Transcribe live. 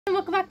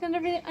welcome back to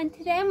another video, and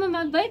today I'm with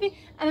my baby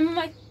and I'm in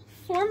my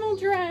formal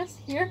dress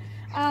here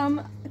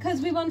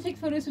because we want to take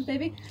photos with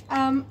baby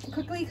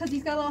quickly because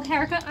he's got a little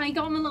haircut and I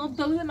got him a little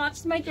bow that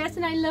matches my dress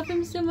and I love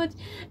him so much.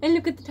 And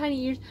look at the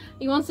tiny ears.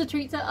 He wants the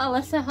treats that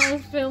Alyssa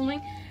has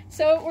filming,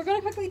 so we're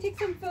gonna quickly take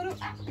some photos.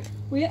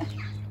 Wait,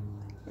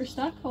 we're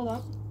stuck. Hold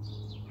on.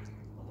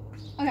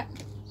 Okay,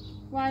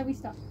 why are we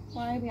stuck?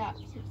 Why are we at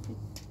 60?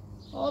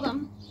 Hold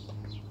on.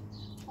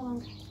 Hold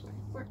on.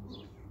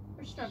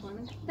 We're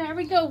struggling. There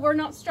we go. We're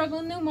not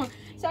struggling no more.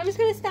 So I'm just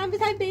going to stand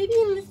beside baby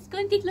and let's go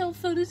and take little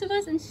photos of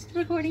us, and she's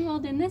recording while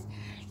doing this.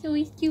 So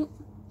he's cute.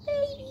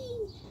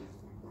 Baby!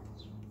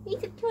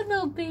 He's a cute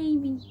little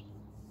baby.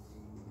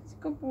 He's a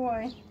good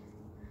boy.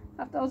 I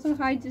have to also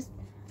hide this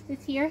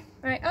here.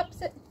 Alright, up,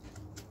 sit.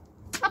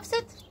 Up,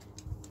 sit.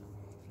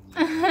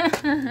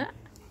 I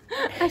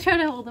try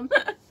to hold him.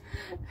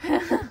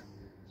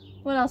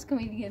 What else can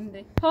we get him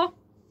to do? Paw?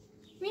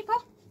 Me,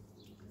 Paw?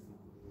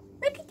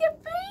 Look at the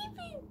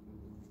baby!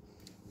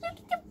 Look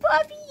at the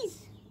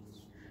puppies!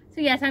 So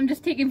yes, I'm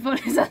just taking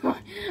photos of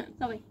one.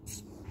 Lovely.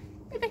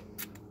 Baby.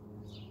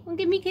 Don't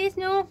give me a kiss,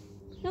 no.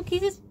 No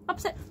kisses.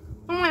 Upset.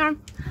 Oh my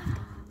arm.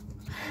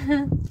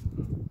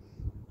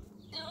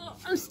 Oh,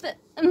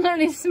 I'm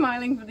literally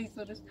smiling for these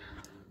photos.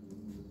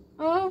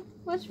 Oh,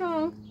 what's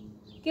wrong?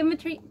 Give him a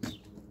treat.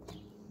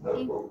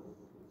 Okay.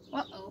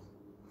 Uh-oh.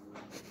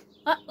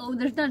 Uh-oh,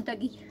 there's not a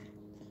Dougie.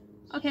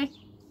 Okay.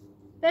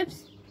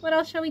 Babes, what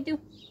else shall we do?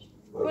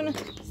 Wanna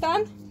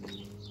stand?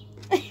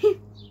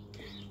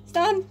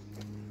 Stand.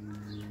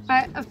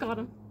 Alright, I've got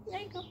him.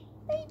 There you go,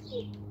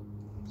 baby.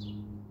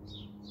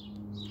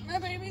 My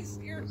babies,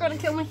 you're gonna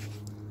kill me.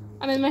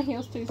 I'm in my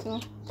heels too,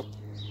 so.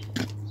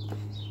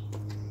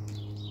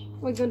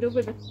 What are we gonna do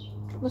with it?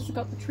 Unless we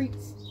got the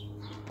treats.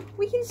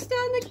 We can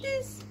stand like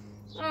this.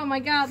 Oh my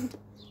god.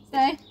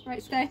 Stay.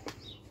 Right, stay.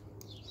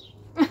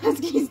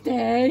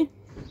 Stay.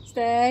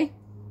 Stay.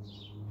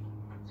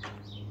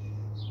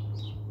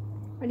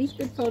 Are these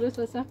good photos,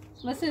 Lissa?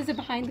 Lissa, is it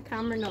behind the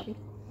camera? Naughty.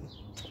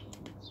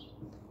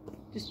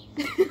 Just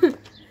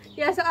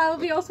yeah, so I'll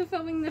be also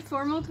filming the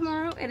formal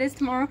tomorrow. It is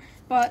tomorrow,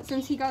 but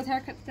since he got his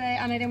haircut today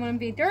and I didn't want him to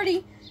be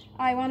dirty,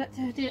 I wanted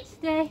to do it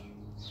today.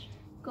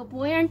 Good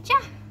boy, aren't ya?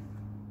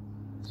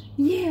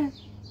 Yeah.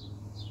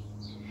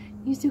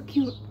 You're so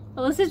cute.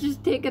 Alyssa's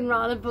just taking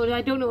random photos.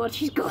 I don't know what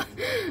she's going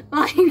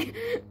like.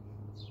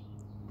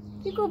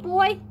 You good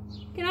boy?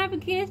 Can I have a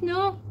kiss?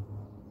 No?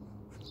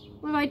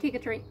 What if I take a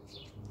treat?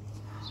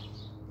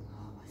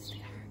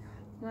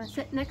 You want to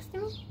sit next to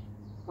me?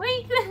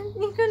 Wait,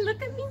 you can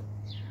look at me.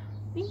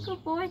 You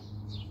good boy.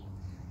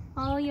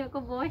 Oh, you're a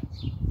good boy.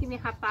 Give me a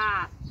high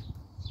five.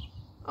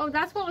 Oh,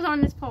 that's what was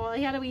on his paw.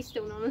 He had a wee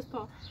stone on his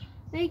paw.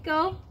 There you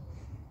go.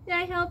 Did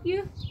I help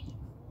you?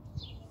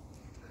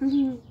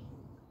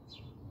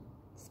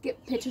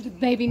 Skip pictures of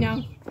baby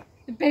now.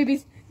 The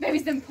baby's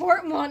the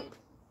important one.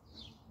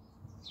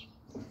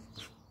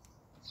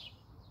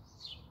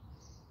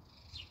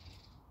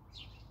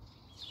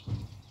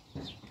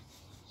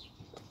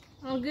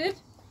 All good?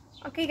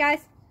 Okay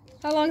guys,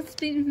 how long has it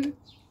been?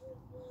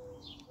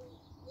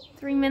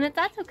 3 minutes,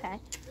 that's okay.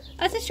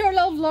 That's a short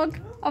little vlog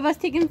of us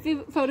taking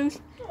photos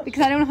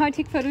because I don't know how to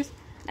take photos,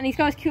 and he's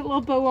got his cute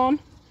little bow on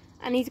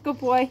and he's a good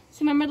boy.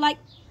 So remember to like,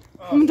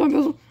 comment down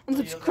below and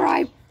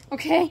subscribe,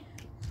 okay?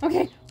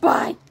 Okay,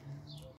 bye!